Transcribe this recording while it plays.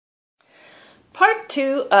part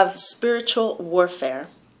 2 of spiritual warfare.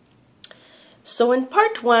 So in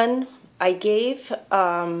part 1, I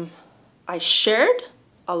shared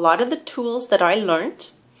a lot of the tools that I learned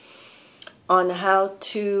on how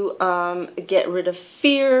to get rid of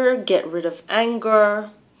fear, get rid of anger.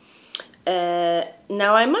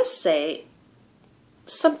 Now I must say,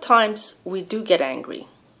 sometimes we do get angry,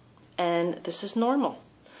 and this is normal,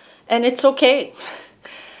 and it's okay.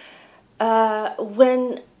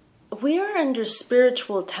 When we are under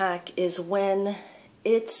spiritual attack is when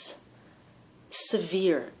it's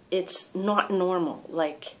severe, it's not normal.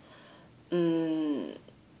 Like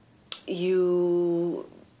you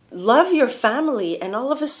love your family and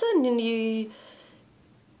all of a sudden you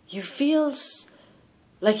feel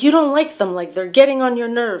like you don't like them, like they're getting on your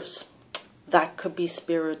nerves. That could be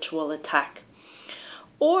spiritual attack.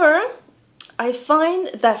 Or I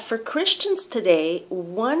find that for Christians today,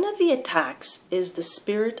 one of the attacks is the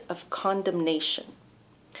spirit of condemnation.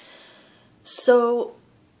 So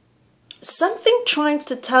something trying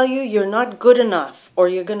to tell you you're not good enough, or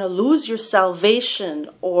you're going to lose your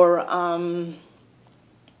salvation, or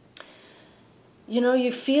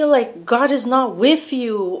you feel like God is not with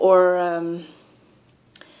you, or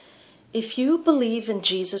if you believe in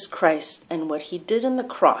Jesus Christ and what he did on the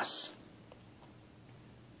cross,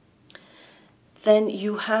 then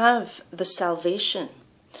you have the salvation.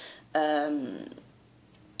 I'm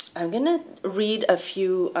going to read a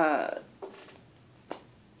few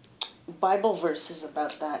Bible verses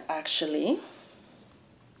about that, actually.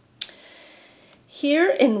 Here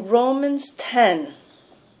in Romans 10,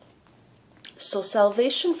 so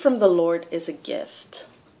salvation from the Lord is a gift.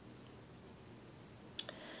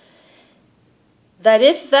 That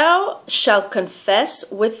if thou shalt confess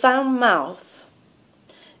with thy mouth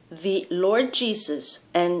the Lord Jesus,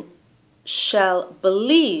 and shall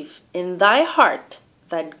believe in thy heart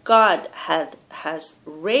that God has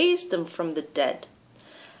raised him from the dead,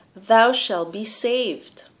 thou shalt be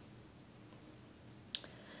saved.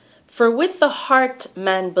 For with the heart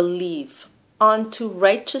man believe unto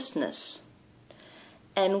righteousness,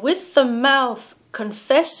 and with the mouth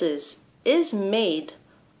confesses is made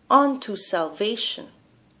unto salvation.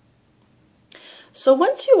 So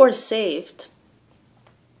once you are saved,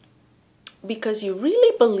 because you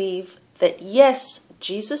really believe that yes,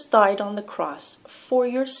 Jesus died on the cross for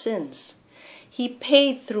your sins. He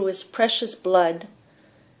paid through his precious blood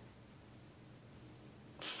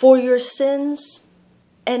for your sins,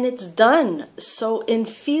 and it's done. So in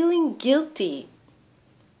feeling guilty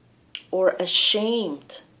or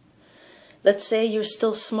ashamed, let's say you're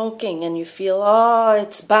still smoking and you feel, oh,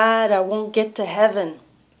 it's bad, I won't get to heaven.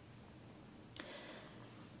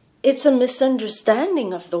 It's a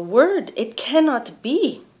misunderstanding of the word. It cannot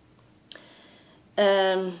be.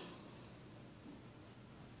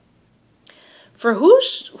 For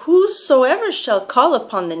whosoever shall call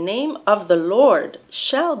upon the name of the Lord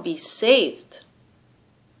shall be saved.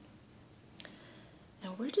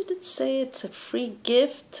 And where did it say it's a free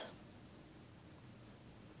gift?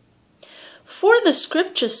 For the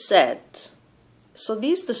scriptures said, so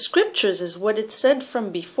the scriptures is what it said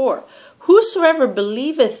from before. Whosoever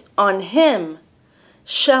believeth on him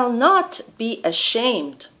shall not be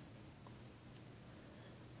ashamed.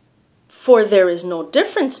 For there is no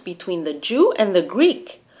difference between the Jew and the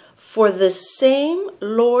Greek, for the same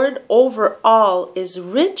Lord over all is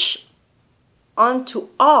rich unto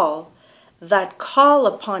all that call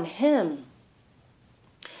upon him.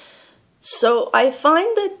 So I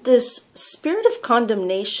find that this spirit of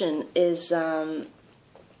condemnation is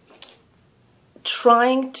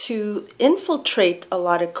trying to infiltrate a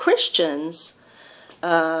lot of Christians.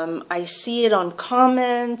 I see it on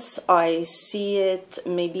comments. I see it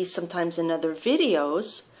maybe sometimes in other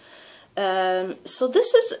videos. So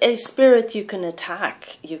this is a spirit you can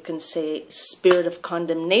attack. You can say, spirit of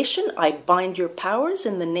condemnation, I bind your powers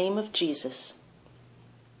in the name of Jesus.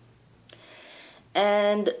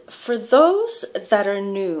 And for those that are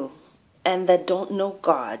new and that don't know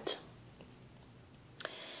God,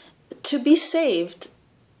 to be saved,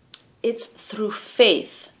 it's through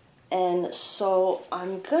faith. And so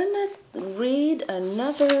I'm gonna read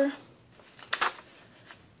another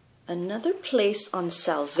place on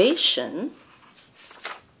salvation,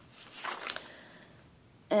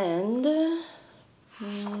 and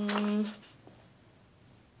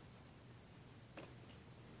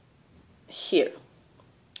here.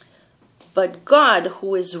 But God,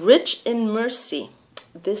 who is rich in mercy,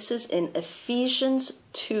 this is in Ephesians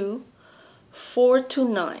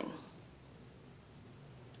 2:4-9.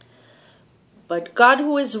 But God,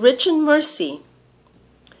 who is rich in mercy,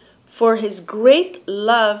 for his great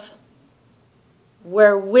love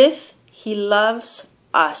wherewith He loves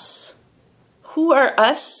us. Who are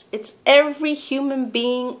us? It's every human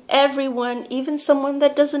being, everyone, even someone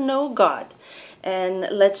that doesn't know God. And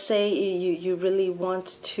let's say you really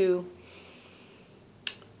want to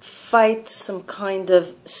fight some kind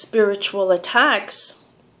of spiritual attacks.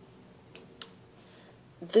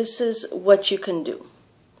 This is what you can do.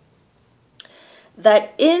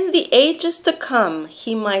 That in the ages to come,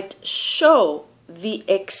 he might show the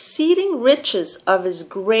exceeding riches of his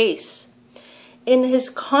grace in his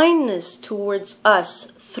kindness towards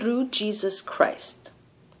us through Jesus Christ.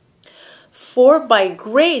 For by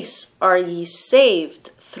grace are ye saved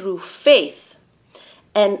through faith,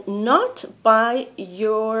 and not by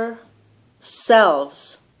yourselves.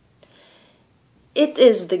 It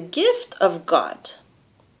is the gift of God,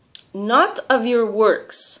 not of your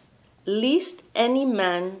works, lest any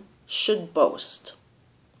man should boast.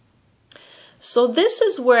 So this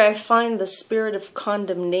is where I find the spirit of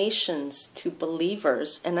condemnations to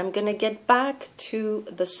believers. And I'm going to get back to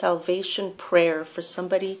the salvation prayer for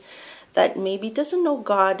somebody that maybe doesn't know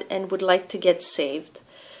God and would like to get saved.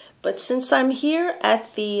 But since I'm here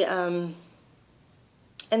at the, and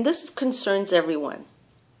this concerns everyone,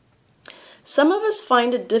 some of us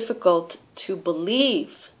find it difficult to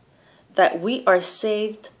believe that we are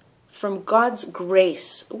saved from God's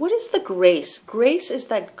grace. What is the grace? Grace is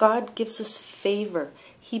that God gives us favor.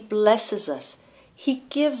 He blesses us. He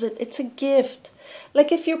gives it. It's a gift.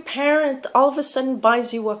 Like if your parent all of a sudden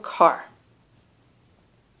buys you a car.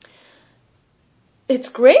 It's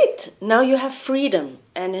great. Now you have freedom.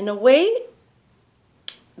 And in a way,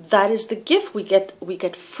 that is the gift. We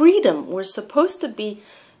get freedom. We're supposed to be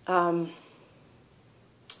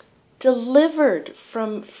delivered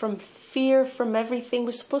from fear, from everything.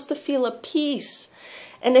 We're supposed to feel a peace.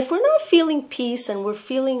 And if we're not feeling peace and we're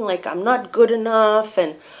feeling like I'm not good enough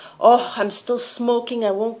and, oh, I'm still smoking,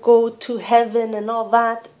 I won't go to heaven and all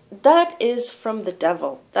that, that is from the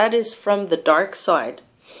devil. That is from the dark side.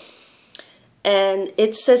 And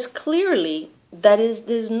it says clearly that it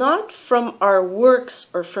is not from our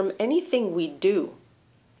works or from anything we do,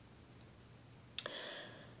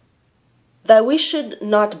 that we should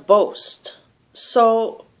not boast.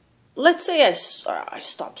 So let's say I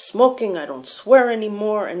stop smoking, I don't swear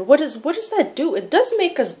anymore, and what does that do? It does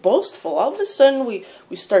make us boastful. All of a sudden we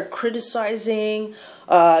start criticizing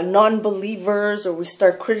non-believers, or we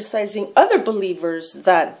start criticizing other believers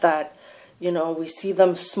that we see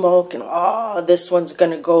them smoke and, oh, this one's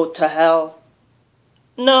gonna go to hell.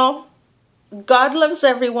 No, God loves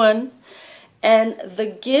everyone, and the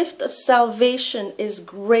gift of salvation is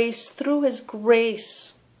grace, through his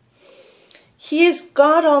grace. He is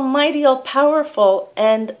God Almighty, all-powerful,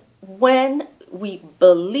 and when we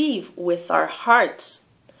believe with our hearts,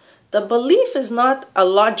 the belief is not a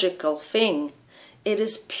logical thing. It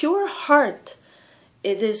is pure heart.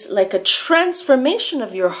 It is like a transformation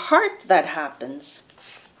of your heart that happens.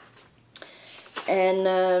 And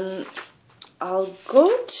I'll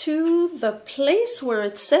go to the place where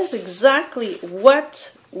it says exactly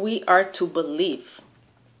what we are to believe.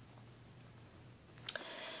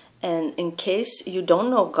 And in case you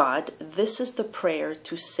don't know God, this is the prayer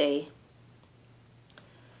to say.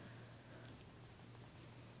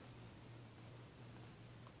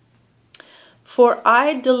 For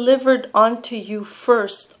I delivered unto you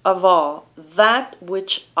first of all that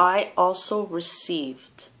which I also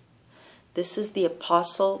received. This is the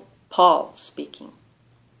Apostle Paul speaking.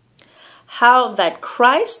 How that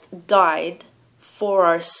Christ died for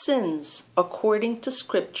our sins according to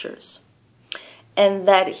Scriptures, and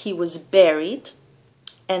that he was buried,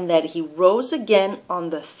 and that he rose again on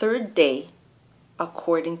the third day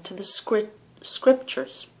according to the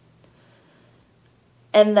Scriptures,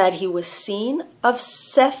 and that he was seen of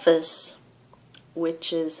Cephas,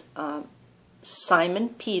 which is Simon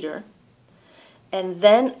Peter, and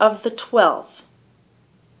then of the 12.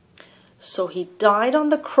 So he died on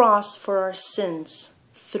the cross for our sins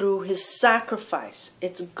through his sacrifice.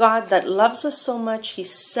 It's God that loves us so much, he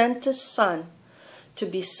sent his Son to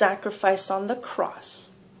be sacrificed on the cross.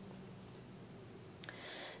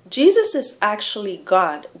 Jesus is actually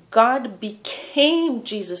God. God became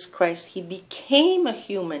Jesus Christ. He became a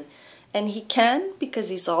human. And he can, because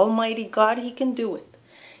he's Almighty God, he can do it.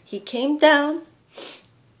 He came down,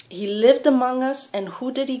 he lived among us, and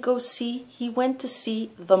who did he go see? He went to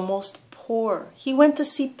see the most poor. He went to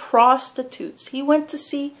see prostitutes. He went to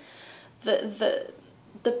see the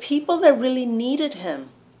people that really needed him.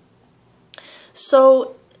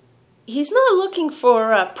 So he's not looking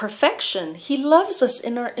for perfection. He loves us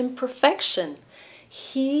in our imperfection.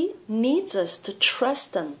 He needs us to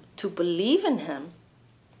trust him, to believe in him.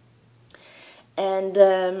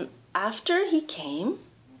 And after he came,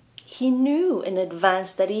 he knew in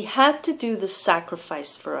advance that he had to do the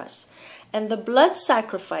sacrifice for us. And the blood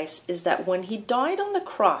sacrifice is that when he died on the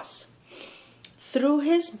cross, through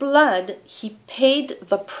his blood, he paid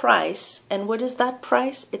the price. And what is that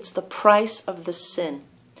price? It's the price of the sin.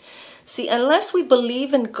 See, unless we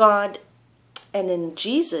believe in God and in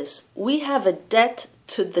Jesus, we have a debt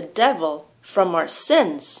to the devil from our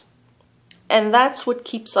sins. And that's what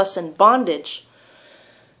keeps us in bondage.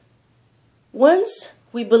 Once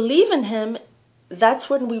we believe in him, that's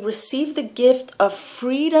when we receive the gift of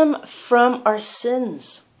freedom from our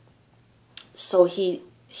sins. So he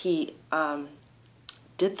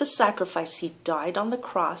did the sacrifice. He died on the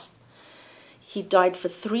cross. He died for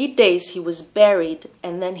 3 days. He was buried,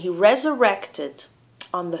 and then he resurrected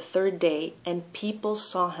on the third day, and people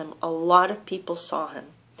saw him. A lot of people saw him.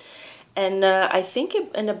 And I think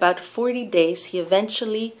in about 40 days, he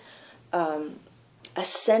eventually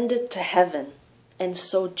ascended to heaven. And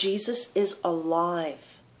so Jesus is alive.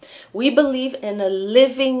 We believe in a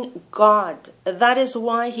living God. That is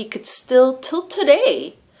why he could still, till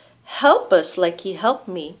today, help us like he helped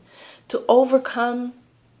me to overcome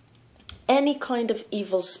any kind of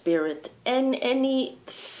evil spirit and any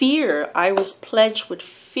fear. I was plagued with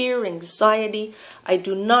fear, anxiety. I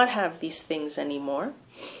do not have these things anymore.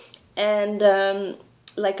 And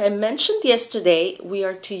like I mentioned yesterday, we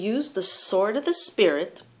are to use the sword of the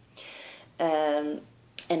Spirit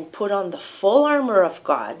and put on the full armor of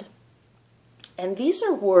God. And these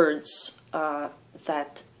are words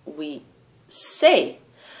that we say.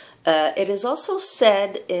 It is also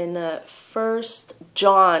said in 1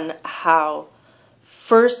 John how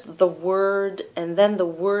first the Word and then the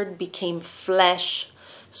Word became flesh.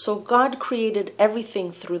 So God created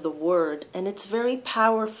everything through the Word, and it's very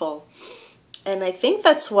powerful. And I think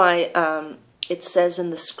that's why it says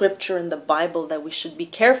in the scripture in the Bible that we should be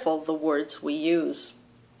careful the words we use.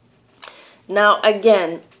 Now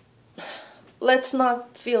again, let's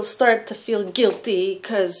not start to feel guilty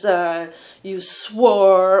because you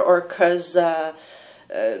swore or because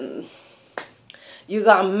you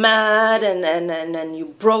got mad and you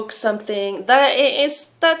broke something.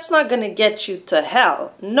 That's not going to get you to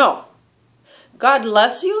hell. No. God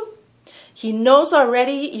loves you. He knows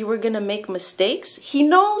already you were going to make mistakes. He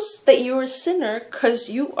knows that you're a sinner because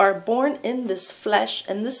you are born in this flesh,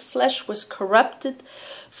 and this flesh was corrupted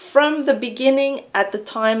from the beginning at the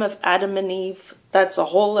time of Adam and Eve. That's a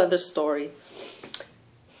whole other story.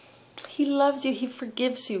 He loves you. He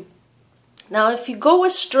forgives you. Now, if you go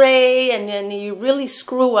astray and you really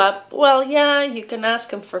screw up, well, yeah, you can ask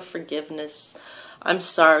him for forgiveness. I'm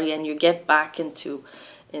sorry, and you get back in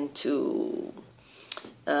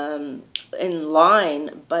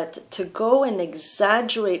line. But to go and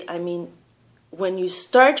exaggerate, I mean, when you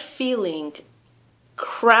start feeling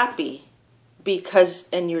crappy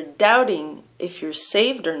and you're doubting if you're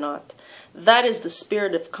saved or not, that is the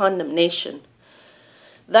spirit of condemnation.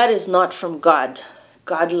 That is not from God.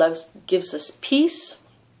 God gives us peace.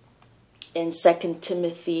 In 2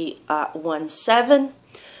 Timothy 1:7,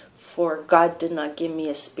 for God did not give me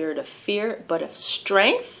a spirit of fear, but of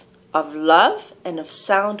strength, of love, and of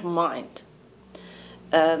sound mind.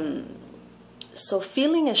 So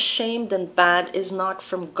feeling ashamed and bad is not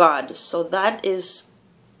from God. So that is,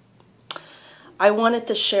 I wanted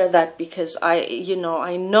to share that because I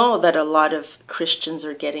know that a lot of Christians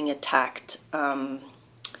are getting attacked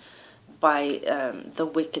by the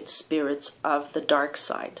wicked spirits of the dark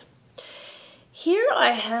side. Here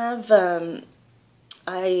I have,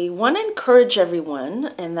 I want to encourage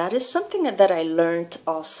everyone, and that is something that I learned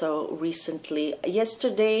also recently.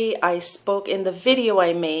 Yesterday I spoke in the video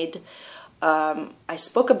I made, I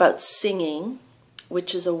spoke about singing,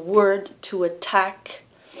 which is a word to attack.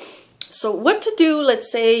 So what to do,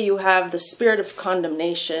 let's say you have the spirit of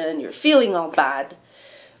condemnation, you're feeling all bad.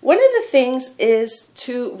 One of the things is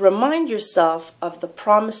to remind yourself of the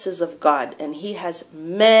promises of God, and he has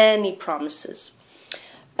many promises.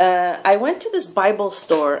 I went to this Bible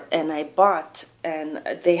store and I bought, and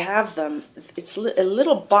they have them, it's a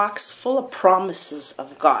little box full of promises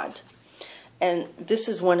of God. And this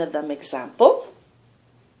is one of them. Example: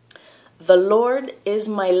 the Lord is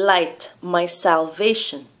my light, my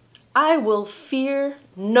salvation. I will fear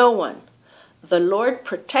no one. The Lord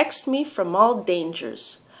protects me from all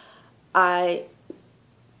dangers. I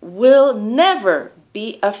will never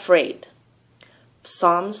be afraid.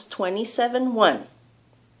 Psalms 27:1.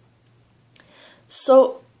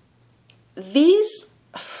 So these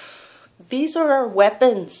are our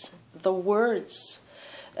weapons, the words.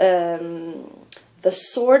 The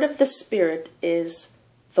sword of the Spirit is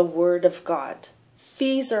the Word of God.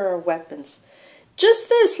 These are our weapons. Just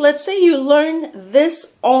this, let's say you learn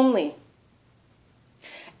this only.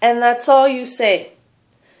 And that's all you say.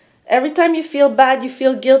 Every time you feel bad, you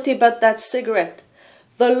feel guilty about that cigarette.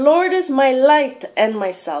 The Lord is my light and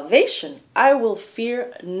my salvation. I will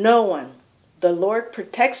fear no one. The Lord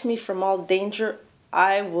protects me from all danger.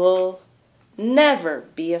 I will never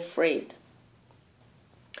be afraid.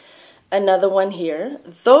 Another one here.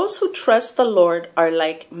 Those who trust the Lord are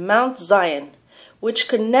like Mount Zion, which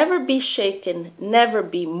can never be shaken, never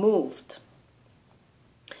be moved.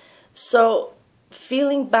 So,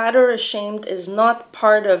 feeling bad or ashamed is not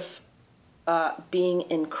part of being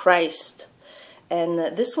in Christ.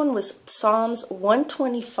 And this one was Psalms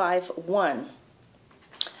 125:1.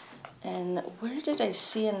 And where did I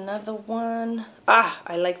see another one?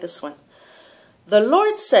 I like this one. The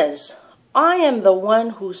Lord says, I am the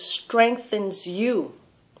one who strengthens you.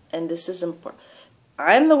 And this is important.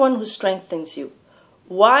 I am the one who strengthens you.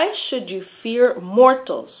 Why should you fear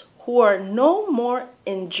mortals who are no more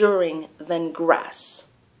enduring than grass?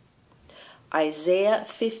 Isaiah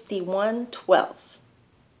 51:12.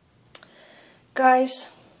 Guys,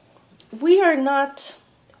 we are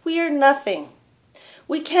nothing.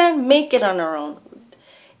 We can't make it on our own.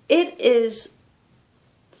 It is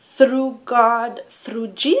through God, through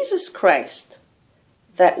Jesus Christ,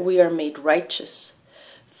 that we are made righteous.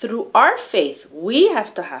 Through our faith, we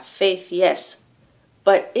have to have faith, yes,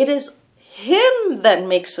 but it is Him that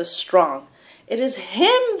makes us strong. It is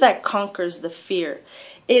Him that conquers the fear.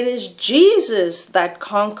 It is Jesus that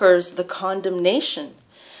conquers the condemnation.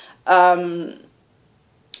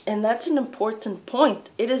 And that's an important point.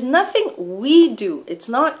 It is nothing we do. It's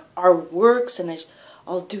not our works and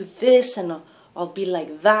I'll do this and I'll be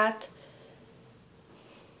like that.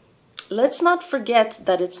 Let's not forget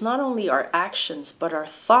that it's not only our actions, but our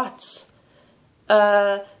thoughts.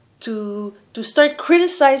 To start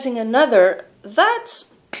criticizing another,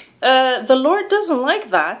 that's, the Lord doesn't like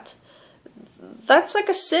that. That's like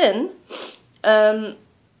a sin.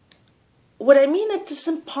 What I mean, it is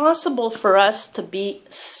impossible for us to be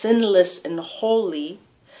sinless and holy.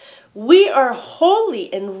 We are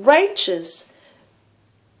holy and righteous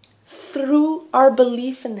through our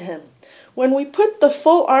belief in Him. When we put the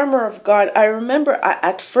full armor of God, I remember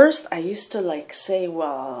at first I used to say,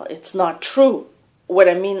 well, it's not true. What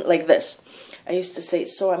I mean, like this. I used to say,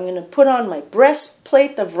 so I'm going to put on my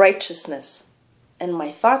breastplate of righteousness. And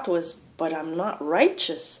my thought was, but I'm not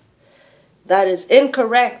righteous. That is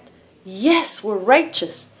incorrect. Yes, we're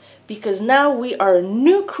righteous because now we are a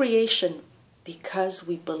new creation because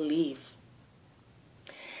we believe.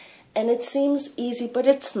 And it seems easy, but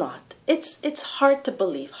it's not. It's hard to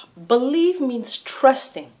believe. Believe means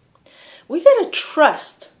trusting. We got to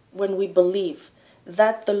trust when we believe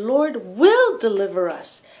that the Lord will deliver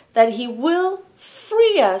us, that He will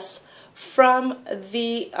free us from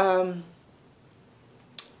the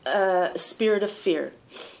spirit of fear.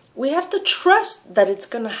 We have to trust that it's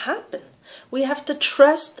going to happen. We have to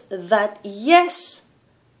trust that, yes,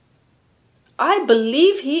 I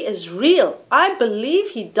believe He is real. I believe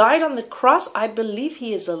He died on the cross. I believe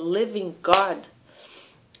He is a living God.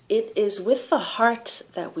 It is with the heart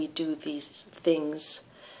that we do these things.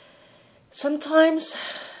 Sometimes,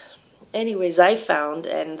 anyways, I found,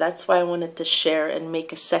 and that's why I wanted to share and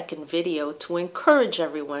make a second video to encourage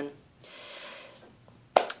everyone.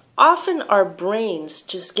 Often our brains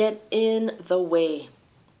just get in the way,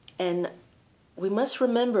 and we must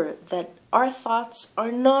remember that our thoughts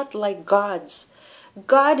are not like God's.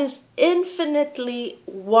 God is infinitely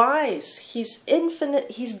wise. He's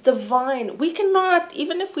infinite. He's divine. We cannot,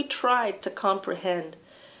 even if we tried, to comprehend.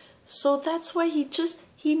 So that's why He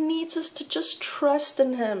needs us to just trust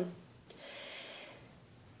in Him.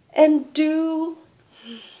 And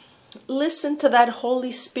listen to that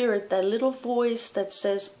Holy Spirit, that little voice that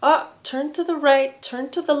says, turn to the right, turn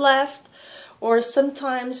to the left. Or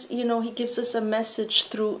sometimes, He gives us a message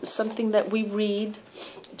through something that we read.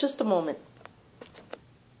 Just a moment.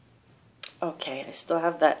 Okay, I still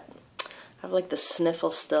have that. I have like the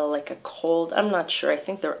sniffle still, like a cold. I'm not sure. I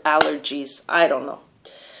think they're allergies. I don't know.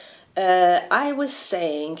 I was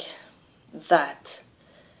saying that,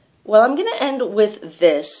 well, I'm going to end with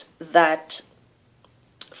this, that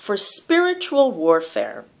for spiritual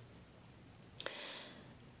warfare,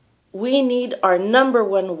 we need our number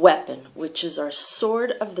one weapon, which is our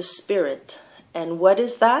sword of the Spirit. And what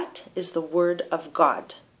is that? Is the Word of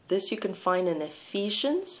God. This you can find in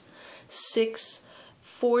Ephesians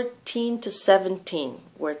 6:14-17,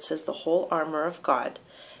 where it says the whole armor of God.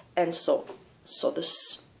 And so the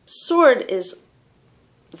sword is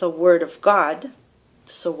the Word of God.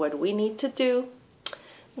 So what do we need to do?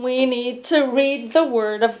 We need to read the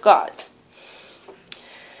Word of God.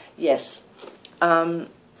 Yes.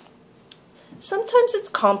 Sometimes it's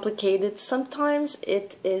complicated. Sometimes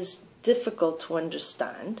it is difficult to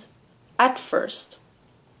understand at first.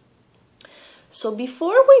 So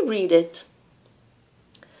before we read it,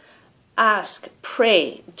 ask,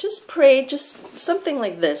 pray, just something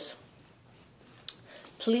like this.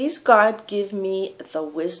 Please, God, give me the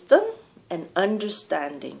wisdom and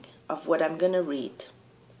understanding of what I'm going to read.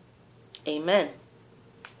 Amen.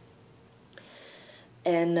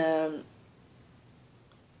 And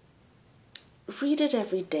read it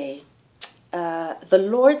every day. The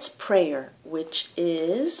Lord's Prayer, which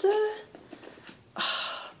is...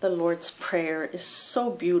 the Lord's Prayer is so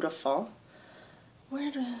beautiful.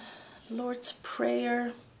 Where the Lord's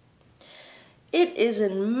Prayer? It is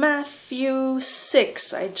in Matthew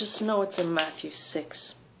 6. I just know it's in Matthew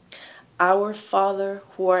 6. Our Father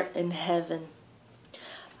who art in heaven,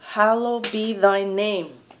 hallowed be thy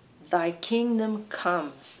name. Thy kingdom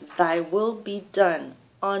come, thy will be done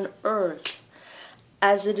on earth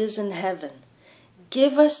as it is in heaven.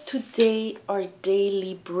 Give us today our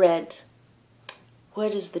daily bread.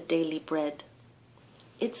 What is the daily bread?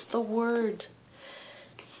 It's the word.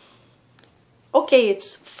 Okay,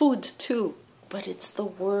 it's food too, but it's the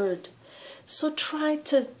word. So try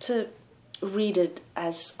to read it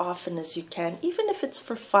as often as you can, even if it's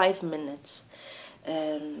for 5 minutes.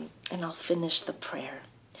 And I'll finish the prayer.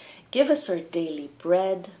 Give us our daily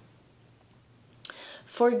bread.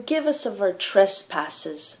 Forgive us of our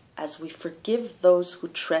trespasses as we forgive those who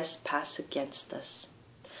trespass against us.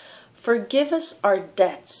 Forgive us our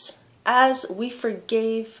debts as we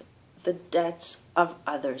forgave the debts of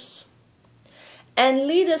others. And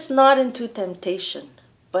lead us not into temptation,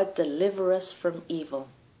 but deliver us from evil.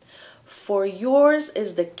 For yours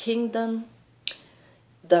is the kingdom,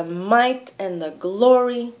 the might, and the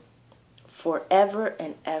glory, forever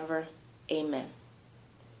and ever. Amen.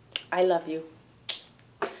 I love you.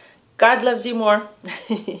 God loves you more.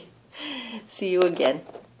 See you again.